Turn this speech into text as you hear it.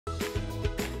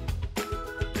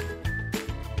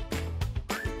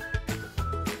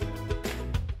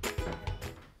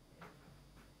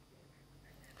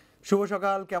শুভ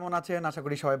সকাল, কেমন আছেন? আশা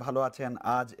করি সবাই ভালো আছেন।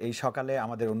 আজ এই সকালে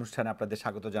আমাদের অনুষ্ঠানে আপনাদের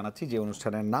স্বাগত জানাচ্ছি, যে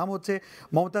অনুষ্ঠানের নাম হচ্ছে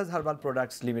মমতাজ হার্বাল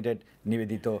প্রোডাক্টস লিমিটেড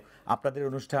নিবেদিত আপনাদের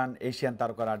অনুষ্ঠান এশিয়ান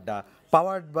তারকার আড্ডা,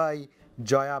 পাওয়ার্ড বাই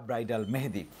জয়া ব্রাইডাল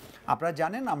মেহেদি। আপনারা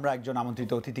জানেন আমরা একজন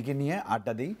আমন্ত্রিত অতিথিকে নিয়ে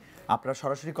আড্ডা দিই। আপনারা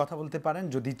সরাসরি কথা বলতে পারেন,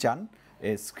 যদি চান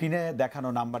স্ক্রিনে দেখানো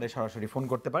নাম্বারে সরাসরি ফোন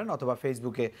করতে পারেন, অথবা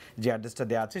ফেসবুকে যে অ্যাড্রেসটা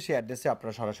দেওয়া আছে সেই অ্যাড্রেসে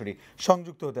আপনারা সরাসরি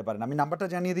সংযুক্ত হতে পারেন। আমি নাম্বারটা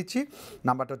জানিয়ে দিচ্ছি,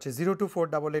 নাম্বারটা হচ্ছে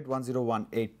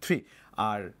 0248810183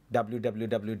 আর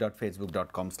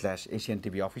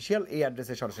www.facebook.com/asiantv official, এই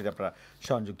অ্যাড্রেসে সরাসরি আপনারা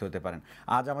সংযুক্ত হতে পারেন।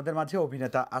 আজ আমাদের মাঝে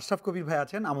অভিনেতা আশরাফ কবির ভাই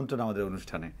আছেন, আমন্ত্রণ আমাদের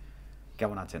অনুষ্ঠানে।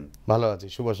 কেমন আছেন? ভালো আছি।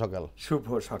 শুভ সকাল। শুভ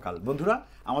সকাল বন্ধুরা,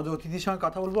 আমাদের অতিথির সঙ্গে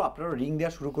কথা বলবো, আপনারা রিং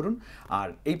দেওয়া শুরু করুন। আর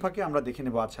এই ফাঁকে আমরা দেখে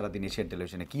নেব আজ সারাদিন এশিয়ান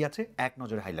টেলিভিশনে কি আছে, এক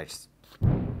নজরে হাইলাইটস।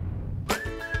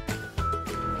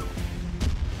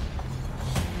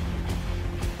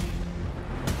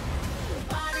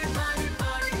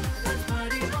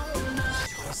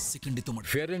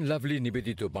 ফেয়ার অ্যান্ড লাভলি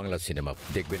নিবেদিত বাংলা সিনেমা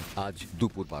দেখবেন আজ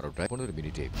দুপুর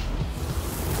 12:15।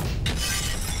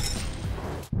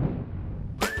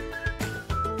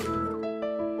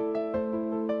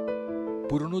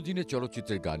 পুরনো দিনের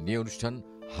চলচ্চিত্রের গান নিয়ে অনুষ্ঠান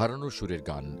হারানো সুরের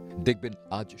গান দেখবেন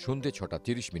আজ সন্ধ্যে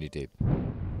 6:30।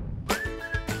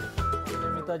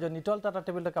 নিটল টাটা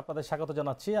টেবিলটাকে আপনাদের স্বাগত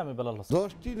জানাচ্ছি। আমি বেলাল হোসেন।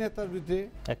 10টি নেতার ভিতরে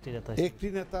একটি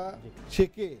নেতা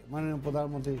শেখে মাননীয়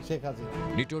প্রধানমন্ত্রী শেখ হাসিনা।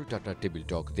 নিটল টাটা টেবিল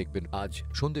টক দেখবেন আজ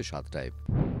সন্ধ্যে 7টায়।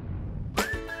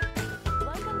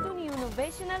 Welcome to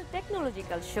Innovational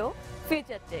Technological Show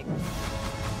Future Tech.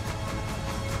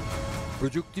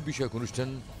 প্রযুক্তি বিষয়ক অনুষ্ঠান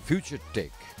ফিউচার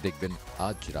টেক দেখবেন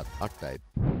আজ রাত 8টায়।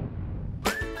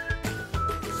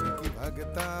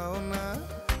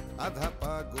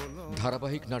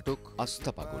 ধারাবাহিক নাটক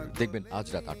আস্থা পাগল দেখবেন আজ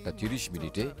রাত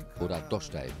 8:30 ও রাত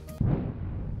 10টায়।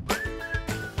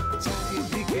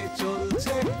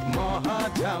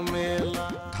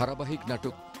 ধারাবাহিক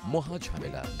নাটক মহা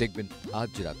ঝামেলা দেখবেন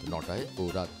আজ রাত 9টায় ও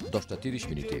রাত 10:30।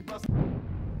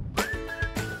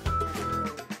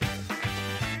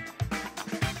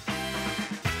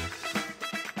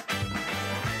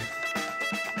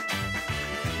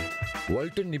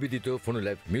 ওয়ালটন নিবেদিত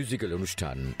ফোনোলাইভ মিউজিক্যাল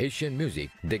অনুষ্ঠান এশিয়ান মিউজিক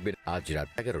দেখবেন আজ রাত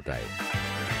 11টায়।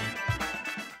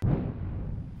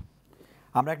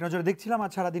 আমরা এক নজরে দেখছিলাম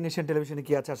আজ সারাদিন এশিয়ান টেলিভিশনে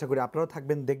কি আছে। আশা করি আপনারাও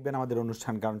থাকবেন, দেখবেন আমাদের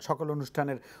অনুষ্ঠান, কারণ সকল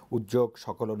অনুষ্ঠানের উদ্যোগ,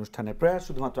 সকল অনুষ্ঠানের প্রয়াস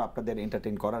শুধুমাত্র আপনাদের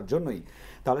এন্টারটেইন করার জন্যই।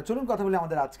 তাহলে চলুন কথা বলি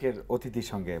আমাদের আজকের অতিথির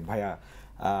সঙ্গে। ভাইয়া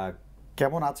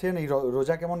কেমন আছেন? এই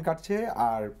রোজা কেমন কাটছে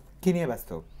আর কি নিয়ে ব্যস্ত?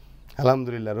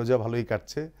 আলহামদুলিল্লাহ, রোজা ভালোই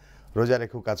কাটছে। রোজা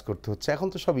রেখেও কাজ করতে হচ্ছে। এখন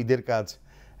তো সব ঈদের কাজ,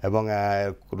 এবং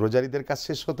রোজার ঈদের কাজ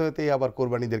শেষ হতে হতেই আবার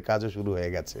কোরবানিদের কাজও শুরু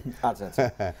হয়ে গেছে। আচ্ছা আচ্ছা,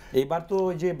 এইবার তো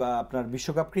ওই যে আপনার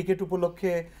বিশ্বকাপ ক্রিকেট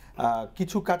উপলক্ষে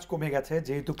কিছু কাজ কমে গেছে,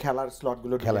 যেহেতু খেলার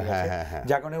স্লটগুলো ঢুকে গেছে,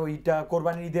 যার কারণে ওইটা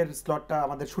কোরবানির ঈদের স্লটটা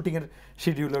আমাদের শুটিং এর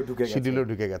শিডিউলেও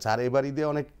ঢুকে গেছে। আর এবার ঈদে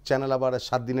অনেক চ্যানেল আবার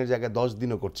 7 দিনের জায়গায় 10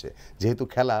 দিনও করছে, যেহেতু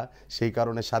খেলা, সেই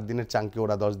কারণে 7 দিনের চাঙ্কে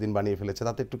ওরা 10 দিন বানিয়ে ফেলেছে।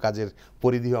 তাতে একটু কাজের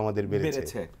পরিধিও আমাদের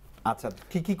বেড়েছে। আচ্ছা,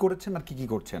 কি কি করেছেন আর কি কি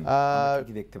করছেন,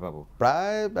 কি দেখতে পাবো?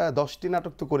 প্রায় 10টি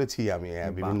নাটক তো করেছি আমি,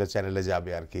 বিভিন্ন চ্যানেলে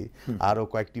যাবে আর কি। আরো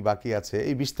কয়েকটি বাকি আছে,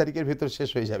 এই 20 তারিখের ভিতর শেষ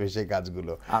হয়ে যাবে সেই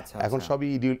কাজগুলো। এখন সবই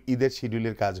ঈদের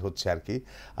শিডিউলের কাজ হচ্ছে আর কি।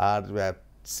 আর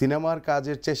সিনেমার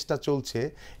কাজের চেষ্টা চলছে,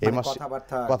 এই মাস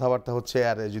কথাবার্তা হচ্ছে,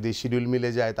 আর যদি শিডিউল মিলে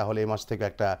যায় তাহলে এই মাস থেকে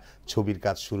একটা ছবির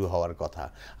কাজ শুরু হওয়ার কথা।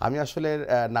 আমি আসলে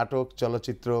নাটক,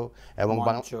 চলচ্চিত্র এবং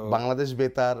বাংলাদেশ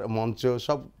বেতার, মঞ্চ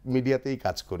সব মিডিয়াতেই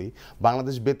কাজ করি।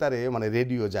 বাংলাদেশ বেতারে মানে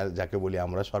রেডিও যাকে বলি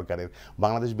আমরা সরকারের,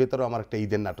 বাংলাদেশ বেতারও আমার একটা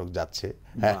ঈদের নাটক যাচ্ছে,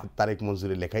 তারেক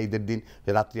মনজুরের লেখা। ঈদের দিন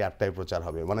রাত্রি 8টায় প্রচার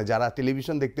হবে। মানে যারা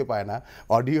টেলিভিশন দেখতে পায় না,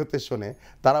 অডিওতে শোনে,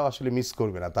 তারাও আসলে মিস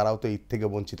করবে না। তারাও তো ঈদ থেকে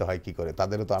বঞ্চিত হয় কি করে,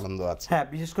 তাদেরও তো আনন্দ আছে।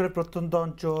 বিশেষ করে প্রত্যন্ত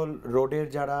অঞ্চল, রোডের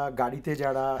যারা, গাড়িতে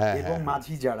যারা এবং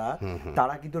মাঝি যারা,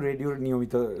 তারা কিন্তু রেডিওর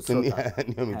নিয়মিত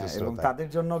এবং তাদের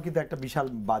জন্য কিন্তু একটা বিশাল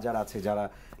বাজার আছে যারা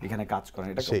এখানে কাজ করেন।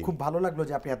 এটা খুব ভালো লাগলো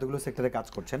যে আপনি এতগুলো সেক্টরে কাজ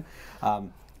করছেন।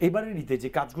 এবারের ঈদে যে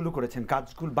কাজগুলো করেছেন,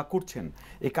 কাজগুলো বা করছেন,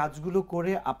 এই কাজগুলো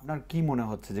করে আপনার কি মনে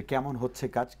হচ্ছে যে কেমন হচ্ছে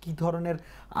কাজ? কি ধরনের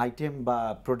আইটেম বা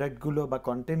প্রোডাক্টগুলো বা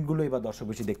কন্টেন্টগুলো এবার দর্শক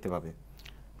বেশি দেখতে পাবে?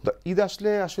 ঈদ আসলে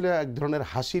এক ধরনের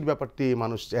হাসির ব্যাপারটি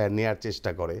মানুষ নেয়ার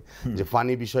চেষ্টা করে, যে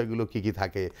ফানি বিষয়গুলো কি কি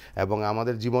থাকে, এবং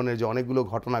আমাদের জীবনের যে অনেকগুলো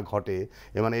ঘটনা ঘটে,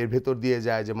 মানে এর ভেতর দিয়ে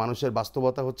যায় যে মানুষের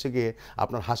বাস্তবতা হচ্ছে গিয়ে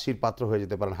আপনার হাসির পাত্র হয়ে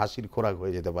যেতে পারেন, হাসির খোরাক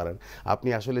হয়ে যেতে পারেন। আপনি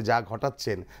আসলে যা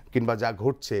ঘটাচ্ছেন কিংবা যা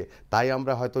ঘটছে, তাই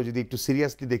আমরা হয়তো যদি একটু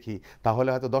সিরিয়াসলি দেখি, তাহলে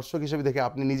হয়তো দর্শক হিসেবে দেখে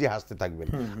আপনি নিজে হাসতে থাকবেন।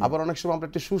 আবার অনেক সময় আমরা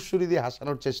একটু সুরসুরি দিয়ে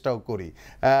হাসানোর চেষ্টাও করি,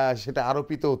 সেটা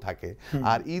আরোপিতও থাকে।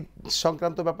 আর ঈদ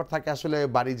সংক্রান্ত ব্যাপার থাকে আসলে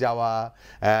বাড়ি যাওয়া,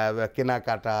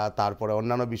 কেনাকাটা, তারপরে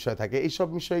অন্যান্য বিষয় থাকে, এইসব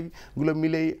বিষয়গুলো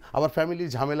মিলেই আবার ফ্যামিলির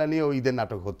ঝামেলা নিয়েও ঈদের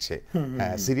নাটক হচ্ছে।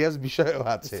 হ্যাঁ, সিরিয়াস বিষয়ও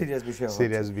আছে,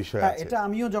 সিরিয়াস বিষয় আছে। এটা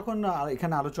আমিও যখন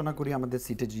এখানে আলোচনা করি, আমাদের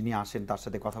সিটে যিনি আসেন তার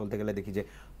সাথে কথা বলতে গেলে দেখি যে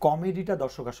কমেডিটা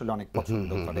দর্শক আসলে অনেক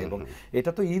পছন্দ করে, এবং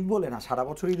এটা তো ঈদ বলে না, সারা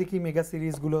বছরই দেখি মেগা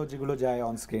সিরিজগুলো যেগুলো যায়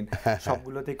অন স্ক্রিন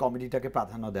সবগুলোতে কমেডিটাকে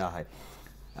প্রাধান্য দেওয়া হয়।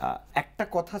 একটা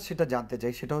কথা সেটা জানতে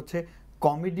চাই, সেটা হচ্ছে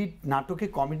কমেডি নাটকে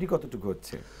কমেডি কতটুকু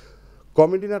হচ্ছে?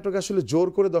 কমেডি নাটক আসলে জোর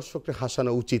করে দর্শককে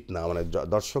হাসানো উচিত না, মানে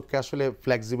দর্শককে আসলে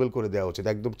ফ্লেক্সিবল করে দেওয়া উচিত,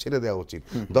 একদম ছেড়ে দেওয়া উচিত।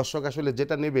 দর্শক আসলে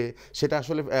যেটা নেবে সেটা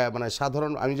আসলে মানে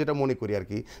সাধারণ, আমি যেটা মনে করি আর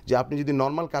কি, যে আপনি যদি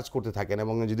নর্মাল কাজ করতে থাকেন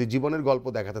এবং যদি জীবনের গল্প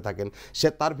দেখাতে থাকেন, সে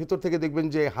তার ভিতর থেকে দেখবেন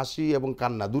যে হাসি এবং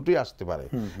কান্না দুটোই আসতে পারে।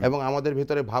 এবং আমাদের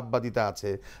ভিতরে ভাববাদিতা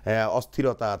আছে,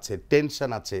 অস্থিরতা আছে,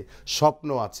 টেনশন আছে, স্বপ্ন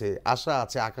আছে, আশা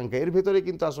আছে, আকাঙ্ক্ষা, এর ভিতরে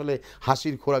কিন্তু আসলে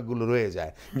হাসির খোরাকগুলো রয়ে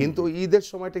যায়। কিন্তু ঈদের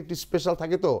সময়টা একটু স্পেশাল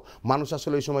থাকে, তো মানুষ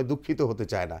আসলে ওই সময় দুঃখিত হতে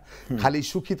চায় না, খালি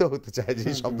সুখিত হতে চায়, যে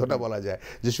শব্দটা বলা যায়,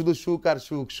 যে শুধু সুখ আর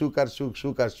সুখ, সুখ আর সুখ,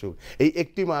 সুখ আর সুখ। এই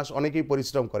একটি মাস অনেকেই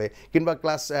পরিশ্রম করে, কিংবা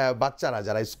ক্লাস বাচ্চারা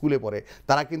যারা স্কুলে পড়ে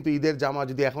তারা কিন্তু ঈদের জামা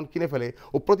যদি এখন কিনে ফেলে,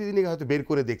 ও প্রতিদিনই হয়তো বের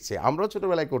করে দেখছে। আমরাও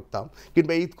ছোটবেলায় করতাম,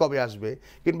 কিংবা ঈদ কবে আসবে,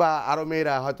 কিংবা আরও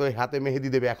মেয়েরা হয়তো হাতে মেহেদি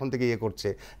দেবে এখন থেকে ইয়ে করছে,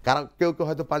 কারণ কেউ কেউ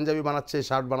হয়তো পাঞ্জাবি বানাচ্ছে,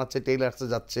 শার্ট বানাচ্ছে, টেইলার্সে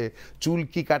যাচ্ছে, চুল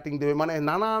কি কাটিং দেবে, মানে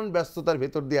নানান ব্যস্ততার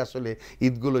ভেতর দিয়ে আসলে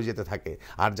ঈদগুলো যেতে থাকে।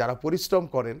 আর যারা পরিশ্রম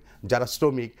করেন, যারা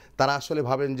শ্রমিক, তারা আসলে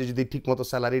ভাবেন যে যদি ঠিকমতো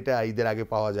স্যালারিটা ঈদের আগে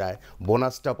পাওয়া যায়,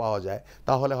 বোনাসটা পাওয়া যায়,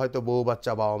 তাহলে হয়তো বউ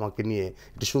বাচ্চা বাবা মাকে নিয়ে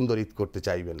একটু সুন্দর ঈদ করতে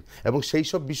চাইবেন। এবং সেই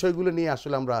সব বিষয়গুলো নিয়ে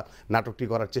আসলে আমরা নাটকটি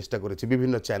করার চেষ্টা করেছি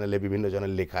বিভিন্ন চ্যানেলে, বিভিন্ন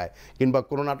জনের লেখায়, কিংবা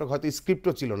কোনো নাটক হয়তো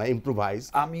স্ক্রিপ্টও ছিল না, ইম্প্রোভাইজ।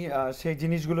 আমি সেই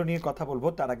জিনিসগুলো নিয়ে কথা বলবো,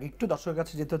 তার আগে একটু দর্শকের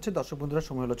কাছে যেতে হচ্ছে। দর্শক বন্ধুরা,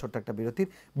 সময় হলো ছোট্ট একটা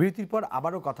বিরতির পর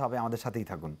আবারও কথা হবে, আমাদের সাথেই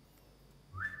থাকুন।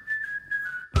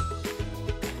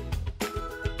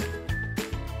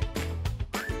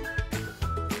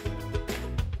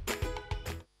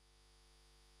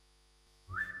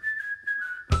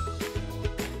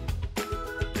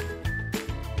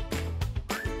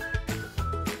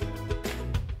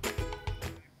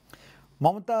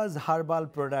 মমতাজ হার্বাল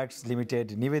প্রোডাক্টস লিমিটেড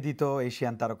নিবেদিত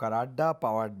এশিয়ান তারকার আড্ডা,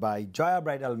 পাওয়ার্ড বাই জয়া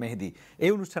ব্রাইডাল মেহেদি,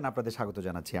 এই অনুষ্ঠানে আপনাদের স্বাগত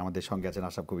জানাচ্ছি। আমাদের সঙ্গে আছেন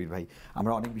আশরাফ, কবির ভাই।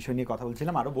 আমরা অনেক বিষয় নিয়ে কথা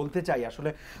বলছিলাম, আরও বলতে চাই, আসলে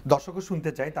দর্শকও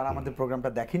শুনতে চাই, তারা আমাদের প্রোগ্রামটা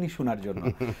দেখেনি শোনার জন্য,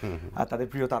 আর তাদের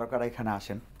প্রিয় তারকারা এখানে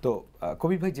আসেন। তো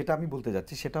কবির ভাই, যেটা আমি বলতে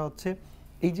যাচ্ছি সেটা হচ্ছে,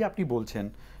 এই যে আপনি বলছেন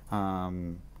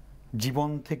জীবন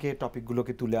থেকে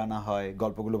টপিকগুলোকে তুলে আনা হয়,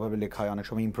 গল্পগুলো ভাবে লেখা হয়, অনেক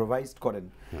সময় ইম্প্রোভাইজড করেন।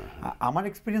 আমার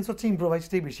এক্সপিরিয়েন্স হচ্ছে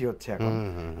ইম্প্রোভাইজটাই বেশি হচ্ছে এখন।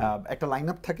 একটা লাইন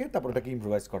আপ থাকে, তারপর ওটাকে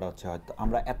ইম্প্রোভাইজ করা হচ্ছে। হয়তো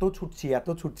আমরা এত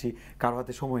ছুটছি, কারো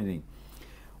হাতে সময় নেই।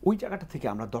 ওই জায়গাটা থেকে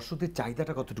আমরা দর্শকদের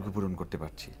চাহিদাটা কতটুকু পূরণ করতে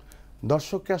পারছি?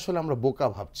 দর্শককে আসলে আমরা বোকা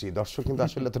ভাবছি, দর্শক কিন্তু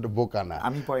আসলে এতটা বোকা না।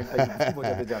 আমি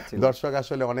বোঝাতে যাচ্ছি, দর্শক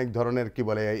আসলে অনেক ধরনের কি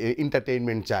বলে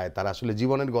এন্টারটেইনমেন্ট চায়, তারা আসলে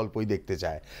জীবনের গল্পই দেখতে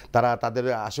চায়। তারা তাদের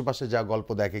আশেপাশে যা গল্প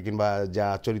দেখে কিংবা যা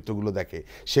চরিত্রগুলো দেখে,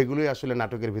 সেগুলোই আসলে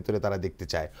নাটকের ভিতরে তারা দেখতে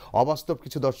চায়। অবাস্তব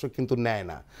কিছু দর্শক কিন্তু নেয়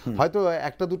না, হয়তো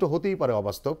একটা দুটো হতেই পারে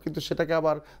অবাস্তব, কিন্তু সেটাকে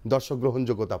আবার দর্শক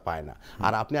গ্রহণযোগ্যতা পায় না।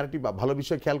 আর আপনি আরেকটি ভালো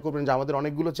বিষয় খেয়াল করবেন যে আমাদের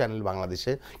অনেকগুলো চ্যানেল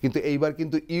বাংলাদেশে, কিন্তু এইবার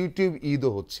কিন্তু ইউটিউব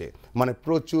ঈদও হচ্ছে, মানে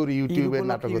প্রচুর ইউটিউবের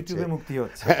নাটক হচ্ছে, মুক্তি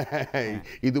হচ্ছে।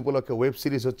 ঈদ উপলক্ষে ওয়েব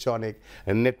সিরিজ হচ্ছে অনেক,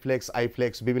 নেটফ্লিক্স,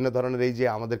 আইফ্লেক্স, বিভিন্ন ধরনের এই যে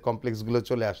আমাদের কমপ্লেক্সগুলো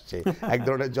চলে আসছে, এক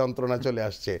ধরনের যন্ত্রণা চলে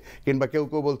আসছে। কিংবা কেউ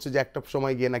কেউ বলছে যে একটা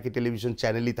সময় গিয়ে নাকি টেলিভিশন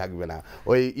চ্যানেলই থাকবে না,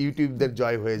 ওই ইউটিউবদের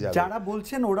জয় হয়ে যাবে। যারা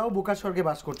বলছেন ওরাও বোকা স্বর্গে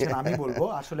বাস করছেন। আমি বলবো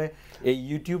আসলে এই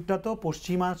ইউটিউবটা তো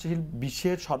পশ্চিমা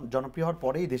বিশ্বের জনপ্রিয় হওয়ার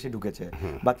পরেই দেশে ঢুকেছে,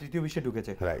 বা তৃতীয় বিশ্বে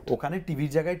ঢুকেছে। ওখানে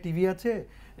টিভির জায়গায় টিভি আছে,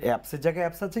 অ্যাপসের জায়গায়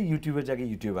অ্যাপস আছে, ইউটিউবের জায়গায়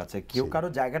ইউটিউব আছে। কেউ কারো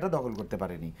জায়গাটা দখল করতে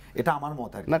পারেনি, এটা আমার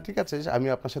মত। না, ঠিক আছে, আমি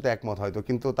আপনার সাথে একমত হয়তো,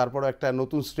 কিন্তু তারপরও একটা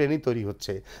নতুন শ্রেণী তৈরি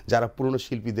হচ্ছে যারা পুরনো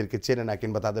শিল্পীদেরকে চেনে না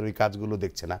কিংবা তাদের ওই কাজগুলো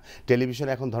দেখছে না।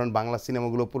 টেলিভিশনে এখন ধরেন বাংলা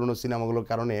সিনেমাগুলো, পুরনো সিনেমাগুলোর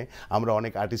কারণে আমরা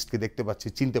অনেক আর্টিস্টকে দেখতে পাচ্ছি,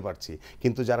 চিনতে পারছি,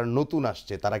 কিন্তু যারা নতুন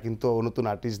আসছে তারা কিন্তু নতুন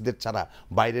আর্টিস্টদের ছাড়া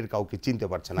বাইরের কাউকে চিনতে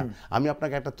পারছে না। আমি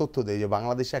আপনাকে একটা তথ্য দিই যে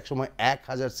বাংলাদেশে একসময়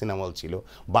 1000 সিনেমা হল ছিল,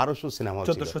 1200 সিনেমা হল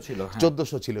ছিল,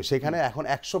 1400 ছিল, সেখানে এখন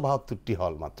 172টি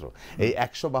হল মাত্র। এই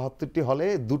 172টি হলে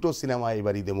দুটো সিনেমা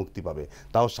এবার ঈদে মুক্তি পাবে,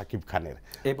 তাও শাকিব খানের।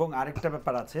 এবং আরেকটা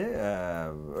ব্যাপার আছে,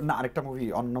 না আরেকটা মুভি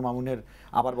অন্য মামুনের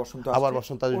আবার বসন্ত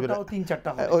আসবে, ওটাও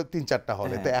 3-4টা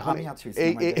হলে। তো এখন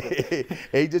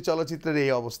এই যে চলচ্চিত্রের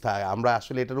এই অবস্থায় আমরা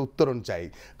আসলে এটার উত্তরণ চাই,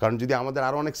 কারণ যদি আমাদের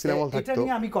আরো অনেক সিনেমা থাকতো। এটা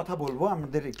নিয়ে আমি কথা বলবো,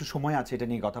 আমাদের একটু সময় আছে এটা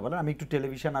নিয়ে কথা বলার। আমি একটু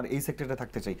টেলিভিশন আর এই সেক্টরে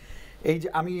থাকতে চাই। এই যে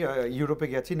আমি ইউরোপে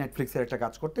গেছি নেটফ্লিক্সের একটা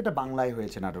কাজ করতে, এটা বাংলায়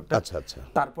হয়েছে নাটকটা। আচ্ছা আচ্ছা।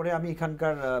 তারপরে আমি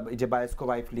এখানকার এই যে বায়োস্কোপ,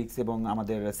 আইফ্লিক্স এবং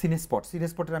আমাদের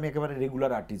সিনেস্পটের আমি একেবারে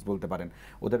রেগুলার আর্টিস্ট বলতে পারেন।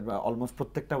 ওদের অলমোস্ট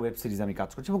প্রত্যেকটা ওয়েব সিরিজ আমি কাজ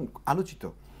করছি এবং আলোচিত।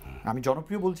 আমি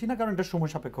জনপ্রিয় বলছি না, কারণ এটা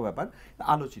সময় সাপেক্ষ ব্যাপার,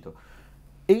 আলোচিত।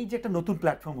 এই যে একটা নতুন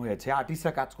প্ল্যাটফর্ম হয়েছে,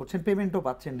 আর্টিস্টরা কাজ করছেন, পেমেন্টও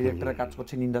পাচ্ছেন, ডিরেক্টররা কাজ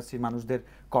করছেন, ইন্ডাস্ট্রির মানুষদের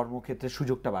কর্মক্ষেত্রে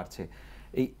সুযোগটা বাড়ছে,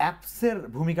 এই অ্যাপসের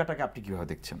ভূমিকাটাকে আপনি কিভাবে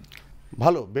দেখছেন?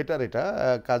 ভালো, বেটার এটা।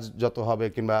 কাজ যত হবে,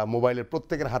 কিংবা মোবাইলের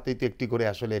প্রত্যেকের হাতেই তো একটি করে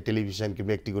আসলে টেলিভিশন,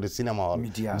 কিংবা একটি করে সিনেমা হল,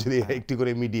 যদি একটি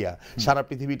করে মিডিয়া, সারা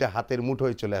পৃথিবীটা হাতের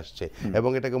মুঠোয় চলে আসছে এবং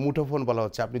এটাকে মুঠোফোন বলা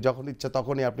হচ্ছে। আপনি যখন ইচ্ছা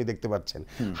তখনই আপনি দেখতে পাচ্ছেন।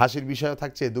 হাসির বিষয়ও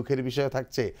থাকছে, দুঃখের বিষয়ও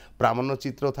থাকছে, প্রামাণ্য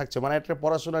চিত্রও থাকছে, মানে একটা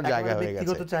পড়াশোনার জায়গা হয়ে গেছে।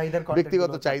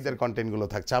 ব্যক্তিগত চাহিদার কন্টেন্টগুলো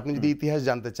থাকছে। আপনি যদি ইতিহাস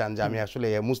জানতে চান, যে আমি আসলে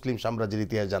মুসলিম সাম্রাজ্যের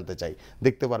ইতিহাস জানতে চাই,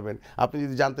 দেখতে পারবেন। আপনি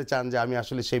যদি জানতে চান যে আমি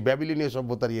আসলে সেই ব্যাবিলনীয়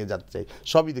সভ্যতার জানতে চাই,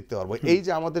 সবই দেখতে পারবো। এই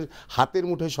যে আমাদের হাতের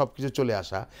মুঠোয় সবকিছু চলে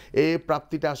আসা, এই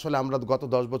প্রাপ্তিটা আসলে আমরা গত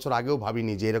 10 বছর আগেও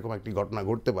ভাবিনি যে এরকম একটি ঘটনা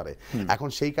ঘটতে পারে। এখন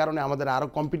সেই কারণে আমাদের আরো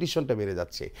কম্পিটিশনটা বেড়ে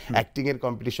যাচ্ছে। অ্যাক্টিং এর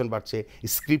কম্পিটিশন বাড়ছে,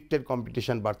 স্ক্রিপ্টের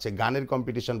কম্পিটিশন বাড়ছে, গানের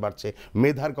কম্পিটিশন বাড়ছে,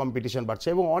 মেধার কম্পিটিশন বাড়ছে,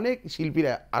 এবং অনেক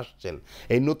শিল্পীরা আসছেন।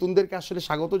 এই নতুনদেরকে আসলে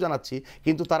স্বাগত জানাচ্ছি,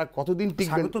 কিন্তু তারা কতদিন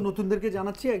টিকবেন? স্বাগত নতুনদেরকে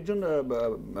জানাচ্ছি। একজন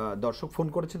দর্শক ফোন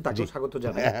করেছেন, তাকেও স্বাগত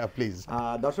জানাই। হ্যাঁ প্লিজ।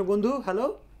 দর্শক বন্ধু, হ্যালো।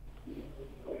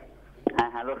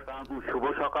 হ্যাঁ, হ্যালো, শুভ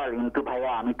সকাল ইন্টু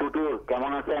ভাইয়া, আমি টুটুল।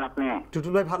 কেমন আছেন আপনি?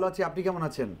 টুটুল ভাই ভালো আছি, আপনি কেমন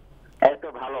আছেন? এই তো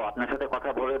ভালো, আপনার সাথে কথা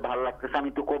বলে ভালো লাগতেছে।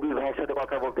 আমি তো কবির ভাইয়ের সাথে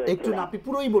কথা বলতে একটু না, আপনি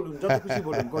পুরোই বলুন, যত খুশি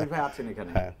বলুন। কবির ভাই আছেন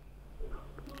এখানে।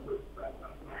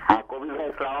 হ্যাঁ, কবির ভাই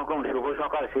আসসালামু আলাইকুম, শুভ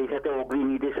সকাল। সেই সাথে অগ্রিম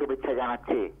ঈদের শুভেচ্ছা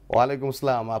জানাচ্ছি। ওয়ালাইকুম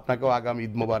আসসালাম, আপনাকেও আগামী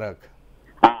ঈদ মোবারক।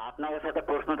 আপনার সাথে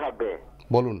প্রশ্ন থাকবে।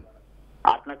 বলুন।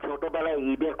 আপনার ছোটবেলায়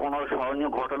ঈদের কোনো স্মরণীয়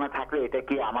ঘটনা থাকলে এটা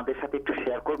কি আমাদের সাথে একটু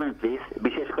শেয়ার করবেন প্লিজ?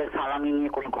 বিশেষ করে সালামি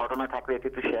নিয়ে কোনো ঘটনা থাকলে এটা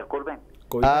একটু শেয়ার করবেন।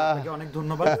 আপনাকে অনেক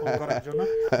ধন্যবাদ ফোন করার জন্য,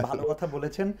 ভালো কথা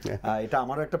বলেছেন। এটা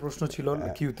আমারও একটা প্রশ্ন ছিল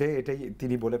কিউতে, এটাই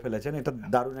তিনি বলে ফেলেছেন। এটা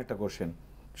দারুণ একটা কোশ্চেন,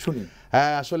 শুনি।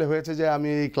 হ্যাঁ, আসলে হয়েছে যে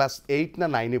আমি ক্লাস 8 না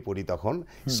 9-এ পড়ি তখন।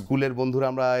 স্কুলের বন্ধুরা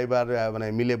আমরা এবার মানে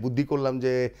মিলে বুদ্ধি করলাম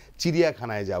যে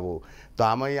চিড়িয়াখানায় যাব। তো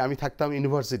আমি থাকতাম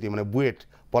ইউনিভার্সিটি, মানে বুয়েট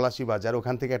পলাশী বাজার,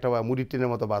 ওখান থেকে একটা মুড়ি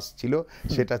ট্রেনের মতো বাস ছিল,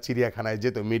 সেটা চিড়িয়াখানায়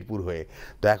যেত মিরপুর হয়ে।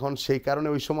 তো এখন সেই কারণে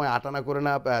ওই সময় 8 আনা করে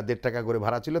না 1.5 টাকা করে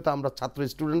ভাড়া ছিল। তো আমরা ছাত্র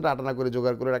স্টুডেন্টরা 8 আনা করে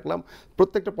জোগাড় করে রাখলাম,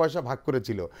 প্রত্যেকটা পয়সা ভাগ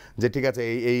করেছিল, যে ঠিক আছে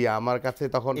এই আমার কাছে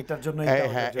তখন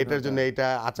হ্যাঁ এটার জন্য এইটা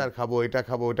আচার খাবো, এটা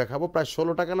খাবো, ওটা খাবো। প্রায়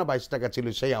 16 টাকা না 22 টাকা ছিল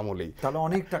সেই আমলেই। তাহলে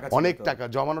অনেক টাকা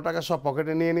জমানো টাকা সব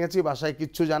পকেটে নিয়ে নিয়েছি, বাসায়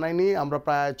কিচ্ছু জানাইনি। আমরা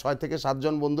প্রায় 6 থেকে 7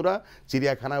 জন বন্ধুরা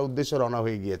চিড়িয়াখানার উদ্দেশ্যে রওনা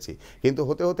হয়ে গিয়েছি। কিন্তু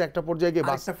হতে হতে একটা পর্যায়ে গিয়ে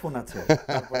বাসটা ফোন আছে,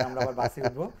 তারপরে আমরা আবার বাসে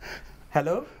উঠবো।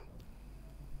 হ্যালো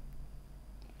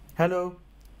হ্যালো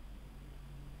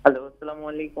হ্যালো, আসসালামু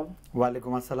আলাইকুম।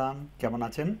 ওয়ালাইকুম আসসালাম, কেমন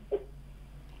আছেন?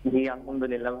 জি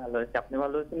আলহামদুলিল্লাহ ভালো আছি, আপনি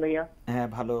ভালো আছেন ভাইয়া? হ্যাঁ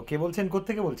ভালো। কে বলছেন,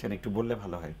 কোত্থেকে বলছেন, একটু বললে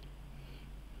ভালো হয়।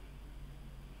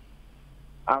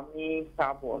 আমি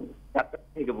শ্রাবণ ঢাকা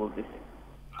থেকে বলতেছি।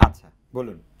 আচ্ছা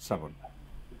বলুন শ্রাবণ।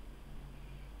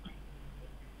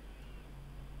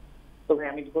 তো ভাই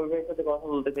আমি কবির সাথে কথা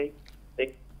বলতে চাই।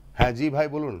 হ্যাঁ জি ভাই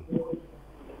বলুন।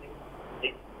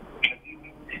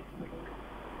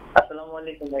 আসসালামু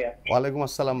আলাইকুম ভাইয়া। ওয়ালাইকুম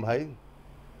আসসালাম ভাই।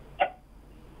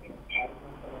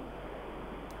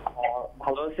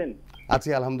 ভালো আছেন? আছি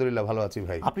আলহামদুলিল্লাহ, ভালো আছি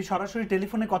ভাই। আপনি সরাসরি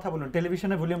টেলিফোনে কথা বলুন,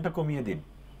 টেলিভিশনের ভলিউমটা কমিয়ে দিন।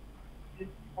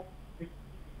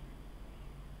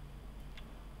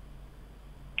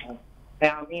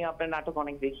 হ্যাঁ, আমি আপনার নাটক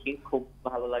অনেক দেখি, খুব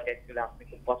ভালো লাগে। অ্যাকচুয়ালি আপনি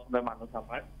খুব পছন্দের মানুষ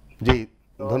আমার। জি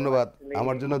ধন্যবাদ,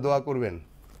 আমার জন্য দোয়া করবেন।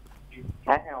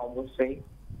 হ্যাঁ হ্যাঁ অবশ্যই,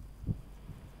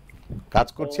 কাজ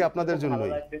করছি আপনাদের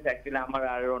জন্যই। অ্যাকচুয়ালি আমার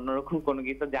আর অন্যরকম কোনো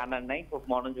কিছু জানার নাই, খুব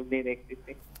মনোযোগ দিয়ে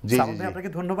দেখতেছি। জি জি, আপনাকে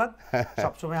ধন্যবাদ।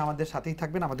 সবসময় আমাদের সাথেই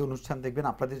থাকবেন, আমাদের অনুষ্ঠান দেখবেন,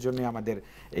 আপনাদের জন্যই আমাদের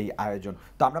এই আয়োজন।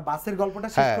 তো আমরা বাসের গল্পটা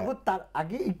শেষ করব, তার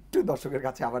আগে একটু দর্শকের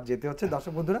কাছে আবার যেতে হচ্ছে।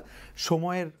 দর্শক বন্ধুরা,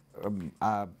 সময়ের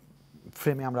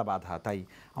ফ্রেমে আমরা বাধা, তাই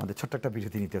আমাদের ছোট্ট একটা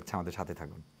বিরতি নিতে হচ্ছে, আমাদের সাথে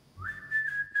থাকুন।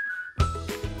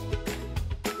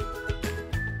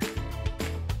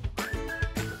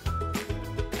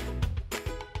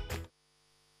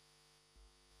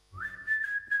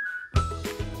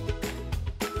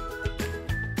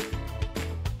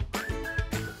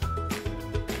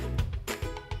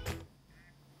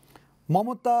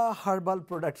 মমতা হার্বাল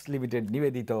প্রোডাক্টস লিমিটেড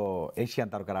নিবেদিত এশিয়ান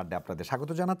তারকার আড্ডা আপনাদের স্বাগত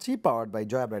জানাচ্ছি, পাওয়ার্ড বাই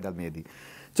জয়া ব্রাইডাল মেহেদি।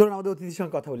 চলুন আমাদের অতিথির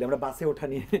সঙ্গে কথা বলি। আমরা বাসে ওঠা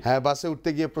নিয়ে। হ্যাঁ, বাসে উঠতে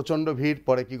গিয়ে প্রচন্ড ভিড়,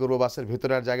 পরে কি করবো, বাসের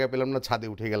ভেতরে আর জায়গা পেলাম না, ছাদে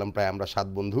উঠে গেলাম। প্রায় আমরা 7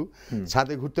 বন্ধু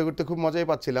ছাদে ঘুরতে ঘুরতে খুব মজাই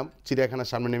পাচ্ছিলাম। চিড়িয়াখানার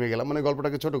সামনে নেমে গেলাম, মানে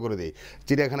গল্পটাকে ছোট করে দিই।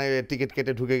 চিড়িয়াখানায় টিকিট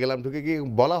কেটে ঢুকে গেলাম। ঢুকে গিয়ে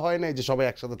বলা হয় না যে সবাই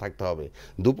একসাথে থাকতে হবে।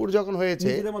 দুপুর যখন হয়েছে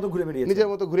নিজের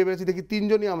মতো ঘুরে বেরিয়েছি, দেখি 3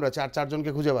 জনই আমরা, 4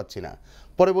 জনকে খুঁজে পাচ্ছি না।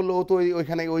 পরে বললো ও তো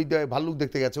ওইখানে ওই ভাল্লুক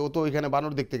দেখতে গেছে, ও তো ওইখানে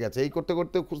বানর দেখতে গেছে। এই করতে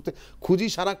করতে খুঁজি,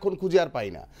 সারাক্ষণ খুঁজে আর পাই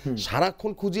না,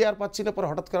 সারাক্ষণ খুঁজে আর পাচ্ছি না। পরে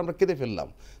হঠাৎ করে আমরা কেঁদে ফেললাম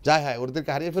যাই হ্যাঁ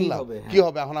ওদেরকে হারিয়ে ফেললাম কি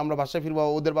হবে, এখন আমরা বাসায় ফিরবো,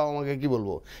 ওদের বাবা আমাকে কি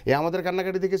বলবো? এই আমাদের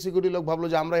কান্নাকাটি দেখে সিকিউরিটি লোক ভাবলো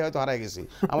যে আমরাই হয়তো হারাই গেছি,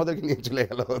 আমাদেরকে নিয়ে চলে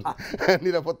গেল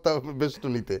নিরাপত্তা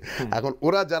বেষ্টনীতে। এখন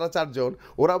ওরা যারা 4 জন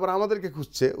ওরা আবার আমাদেরকে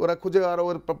খুঁজছে, ওরা খুঁজে আর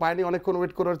ওর পায়নি, অনেকক্ষণ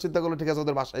ওয়েট করার চিন্তা করলো ঠিক আছে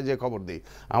ওদের বাসায় যে খবর দিই।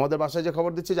 আমাদের বাসায় যে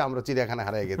খবর দিচ্ছে যে আমরা চিড়িয়াখানা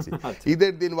হারিয়ে গেছি।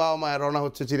 ঈদের দিন বাবা মা রওনা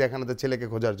হচ্ছে চিড়িয়াখানাতে ছেলেকে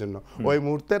খোঁজার জন্য। ওই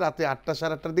মুহূর্তে রাতে 8টা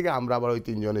সাড়ে 8টার দিকে আমরা আবার ওই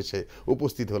 3 জন এসে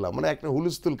উপস্থিত হলাম। মানে একটা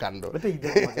হুলস্থুল কাণ্ড।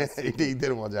 এটা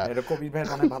ঈদের মজা। এটা কবির ভাই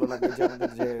অনেক ভালো লাগে যে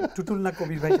আমাদের যে টুটুল না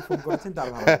কবির ভাই ফোন করেছেন তার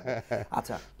ভালো লাগে।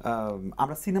 আচ্ছা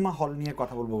আমরা সিনেমা হল নিয়ে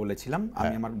কথা বলবো বলেছিলাম,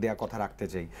 আমি আমার দেয়া কথা রাখতে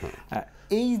চাই।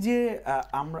 এই যে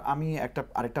আমি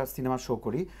আরেকটা সিনেমা শো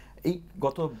করি, এই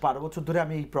গত 12 বছর ধরে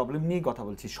আমি এই প্রবলেম নিয়েই কথা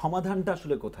বলছি, সমাধানটা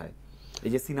আসলে কোথায়?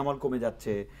 এই যে সিনেমা হল কমে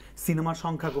যাচ্ছে, সিনেমার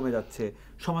সংখ্যা কমে যাচ্ছে,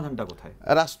 সমাধানটা কোথায়?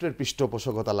 রাষ্ট্রের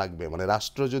পৃষ্ঠপোষকতা লাগবে। মানে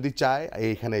রাষ্ট্র যদি চায়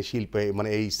এইখানে শিল্পে মানে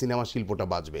এই সিনেমা শিল্পটা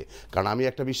বাঁচবে। কারণ আমি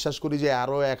একটা বিশ্বাস করি যে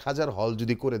আরও 1000 হল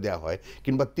যদি করে দেওয়া হয়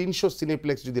কিংবা 300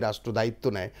 সিনেপ্লেক্স যদি রাষ্ট্র দায়িত্ব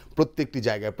নেয় প্রত্যেকটি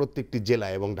জায়গায়, প্রত্যেকটি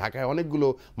জেলায়, এবং ঢাকায় অনেকগুলো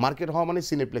মার্কেট হওয়া মানে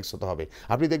সিনেপ্লেক্স হতে হবে।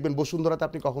 আপনি দেখবেন বসুন্ধরাতে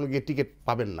আপনি কখনো গিয়ে টিকিট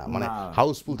পাবেন না, মানে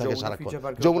হাউসফুল থাকে সারাক্ষণ।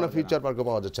 যমুনা ফিউচার পার্কে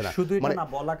পাওয়া যাচ্ছে না। মানে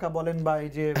বলাকা বলেন বা এই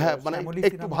যে হ্যাঁ মানে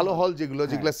একটু ভালো হল যেগুলো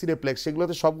সিনেপ্লেক্স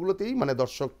সেগুলোতে সবগুলোতেই মানে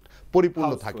দর্শক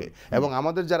পরিপূর্ণ থাকে। এবং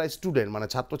আমাদের যারা স্টুডেন্ট মানে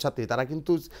ছাত্রছাত্রী তারা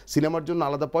কিন্তু সিনেমার জন্য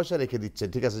আলাদা পয়সা রেখে দিচ্ছে,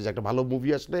 ঠিক আছে যে একটা ভালো মুভি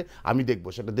আসলে আমি দেখবো,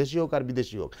 সেটা দেশি হোক আর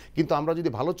বিদেশি হোক। কিন্তু আমরা যদি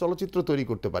ভালো চলচ্চিত্র তৈরি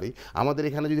করতে পারি, আমাদের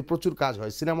এখানে যদি প্রচুর কাজ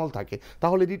হয়, সিনেমা হল থাকে,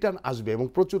 তাহলে রিটার্ন আসবে এবং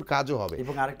প্রচুর কাজও হবে।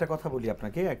 এবং আরেকটা কথা বলি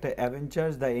আপনাকে, একটা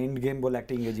অ্যাভেঞ্জার্স দ্য এন্ড গেম বলে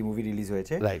একটা ইংরেজি মুভি রিলিজ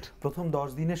হয়েছে, প্রথম 10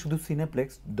 দিনে শুধু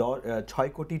সিনেপ্লেক্স 6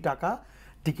 কোটি টাকা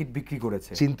টিকিট বিক্রি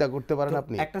করেছে। চিন্তা করতে পারেন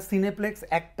আপনি, একটা সিনেপ্লেক্স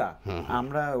একটা,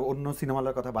 আমরা অন্য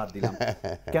সিনেমার কথা বাদ দিলাম,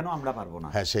 কেন আমরা পারবো না?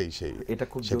 হ্যাঁ সেই এটা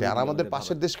খুব সেটা। আর আমাদের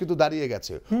পাশের দেশ কিন্তু দাঁড়িয়ে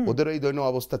গেছে, ওদের এই দৈন্য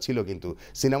অবস্থা ছিল কিন্তু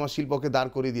সিনেমা শিল্পকে দাঁড়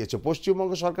করিয়ে দিয়েছে।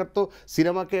 পশ্চিমবঙ্গ সরকার তো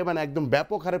সিনেমাকে মানে একদম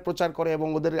ব্যাপক হারে প্রচার করে এবং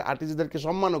ওদের আর্টিস্টদেরকে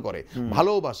সম্মানও করে,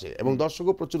 ভালোবাসে এবং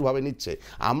দর্শকও প্রচুরভাবে নিচ্ছে।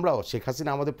 আমরাও, শেখ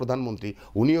হাসিনা আমাদের প্রধানমন্ত্রী,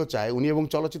 উনিও চায়, উনি এবং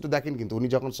চলচ্চিত্র দেখেন কিন্তু উনি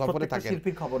যখন সফরে থাকেন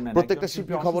প্রত্যেকটা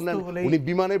শিল্পীর খবর নেন। উনি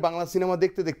বিমানে বাংলা সিনেমা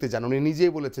দেখতে দেখতে যান, উনি নিজে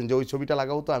বলেছেন যে ওই ছবিটা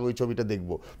লাগাও তো আমি ওই ছবিটা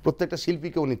দেখবো। প্রত্যেকটা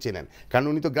শিল্পীকে উনি চেনেন, কারণ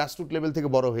উনি তো গ্রাসরুট লেভেল থেকে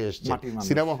বড় হয়ে এসেছেন,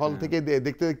 সিনেমা হল থেকে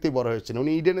দেখতে দেখতে বড় হয়েছেন,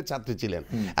 উনি ইডেনের ছাত্রী ছিলেন।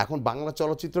 এখন বাংলা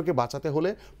চলচ্চিত্রকে বাঁচাতে হলে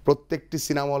প্রত্যেকটি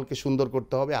সিনেমা হলকে সুন্দর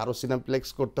করতে হবে, আরও সিনেপ্লেক্স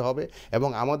করতে হবে, এবং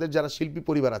আমাদের যারা শিল্পী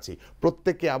পরিবার আছে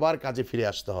প্রত্যেককে আবার কাজে ফিরে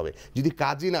আসতে হবে। যদি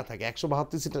কাজই না থাকে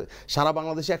 172 সারা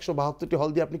বাংলাদেশে 172টি হল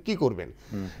দিয়ে আপনি কি করবেন?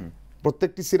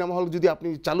 প্রত্যেকটি সিনেমা হল যদি আপনি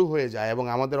চালু হয়ে যায় এবং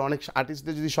আমাদের অনেক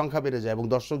আর্টিস্টদের যদি সংখ্যা বেড়ে যায় এবং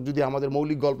দর্শক যদি আমাদের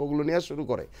মৌলিক গল্পগুলো নেওয়া শুরু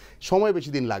করে, সময়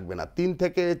বেশি দিন লাগবে না, 3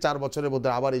 থেকে 4 বছরের মধ্যে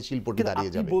আবার এই শিল্পটি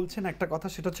দাঁড়িয়ে যাবে। আপনি বলছেন একটা কথা,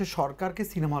 সেটা হচ্ছে সরকারকে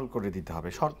সিনেমা হল করে দিতে হবে।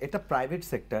 এটা প্রাইভেট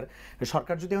সেক্টর,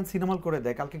 সরকার যদি এখন সিনেমা হল করে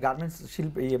দেয়, কালকে গার্মেন্টস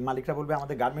মালিকরা বলবে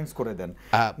আমাদের গার্মেন্টস করে দেন।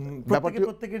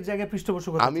 প্রত্যেকের জায়গায়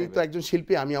পৃষ্ঠপোষকতা। আমি তো একজন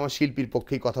শিল্পী, আমি আমার শিল্পীর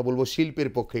পক্ষেই কথা বলবো, শিল্পের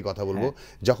পক্ষেই কথা বলবো।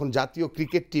 যখন জাতীয়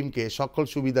ক্রিকেট টিমকে সকল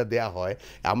সুবিধা দেয়া হয়,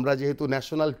 আমরা যেহেতু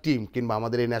ন্যাশনাল টিম কিংবা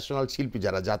আমাদের এই ন্যাশনাল শিল্পী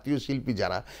যারা, জাতীয় শিল্পী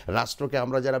যারা, রাষ্ট্রকে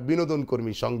আমরা যারা বিনোদন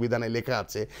কর্মী, সংবিধানে লেখা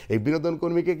আছে এই বিনোদন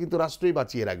কর্মীকে কিন্তু রাষ্ট্রই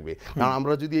বাঁচিয়ে রাখবে। কারণ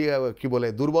আমরা যদি কি বলে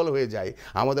দুর্বল হয়ে যাই,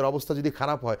 আমাদের অবস্থা যদি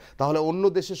খারাপ হয়, তাহলে অন্য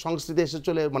দেশের সংস্কৃতি এসে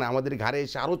চলে মানে আমাদের ঘাড়ে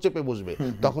এসে আরো চেপে বসবে,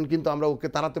 তখন কিন্তু আমরা ওকে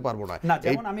তাড়াতে পারবো না।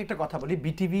 যেমন আমি একটা কথা বলি,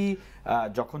 বিটিভি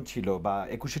যখন ছিল বা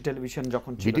 21 টেলিভিশন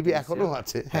যখন ছিল, বিটিভি এখনো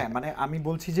আছে, হ্যাঁ মানে আমি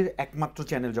বলছি যে একমাত্র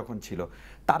চ্যানেল যখন ছিল,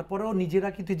 তারপরেও নিজেরা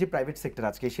কিন্তু যে প্রাইভেট সেক্টর,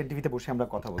 আজকে এশিয়ান টিভিতে বসে আমরা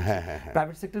কথা বলছি,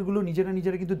 প্রাইভেট সেক্টর গুলো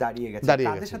নিজেরা কিন্তু দাঁড়িয়ে গেছে,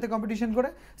 তাদের সাথে কম্পিটিশন করে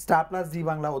স্টার প্লাস, জি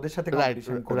বাংলা ওদের সাথে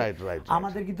কম্পিটিশন করে।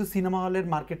 আমাদের কিন্তু সিনেমা হলের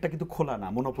মার্কেটটা কিন্তু খোলা না,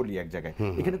 মনোপলি এক জায়গায়,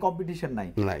 এখানে কম্পিটিশন নাই।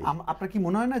 আপনার কি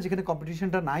মনে হয় না যেখানে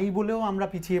কম্পিটিশনটা নাই বলেও আমরা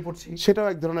পিছিয়ে পড়ছি? সেটাও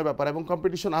এক ধরনের ব্যাপার, এবং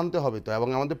কম্পিটিশন আনতে হবে তো, এবং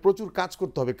আমাদের প্রচুর কাজ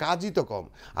করতে হবে, কাজই তো কম।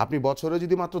 আপনি বছরে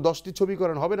যদি মাত্র 10টি ছবি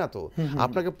করেন হবে না তো,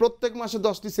 আপনাকে প্রত্যেক মাসে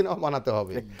 10টি সিনেমা বানাতে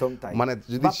হবে। একদম তাই, মানে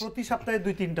যদি প্রতি সপ্তাহে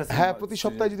 2-3টা, হ্যাঁ প্রতি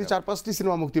সপ্তাহে যদি 4-5টি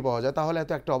সিনেমা মুক্তি পাওয়া যায়, তাহলে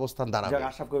এত একটা অবস্থান দাঁড়াবে।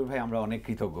 আশরাফ কবির ভাই, আমরা অনেক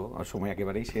কৃতজ্ঞ, সময়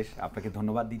একেবারেই শেষ। আপনাকে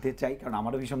ধন্যবাদ দিতে চাই, কারণ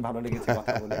আমারও ভীষণ ভালো লেগেছে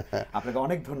কথা বলে। আপনাকে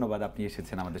অনেক ধন্যবাদ, আপনি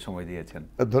এসেছেন, আমাদের সময় দিয়েছেন।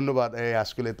 ধন্যবাদ।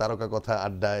 আসলে তারকা কথা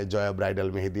আড্ডায় জয়া ব্রাইডাল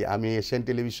মেহেদি। আমি এশিয়ান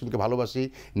টেলিভিশনকে ভালোবাসি,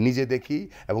 নিজে দেখি,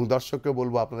 এবং দর্শককে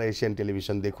বলবো আপনারা এশিয়ান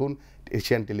টেলিভিশন দেখুন,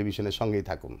 এশিয়ান টেলিভিশনের সঙ্গেই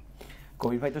থাকুন।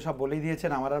 কবির ভাই তো সব বলেই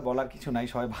দিয়েছেন, আমার আর বলার কিছু নাই।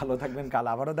 সবাই ভালো থাকবেন, কাল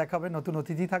আবারও দেখা হবে, নতুন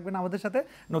অতিথি থাকবেন আমাদের সাথে,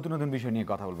 নতুন নতুন বিষয় নিয়ে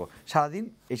কথা বলবো। সারাদিন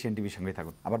এশিয়ান টিভির সঙ্গেই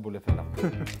থাকুন। আবার বলে ফেললাম।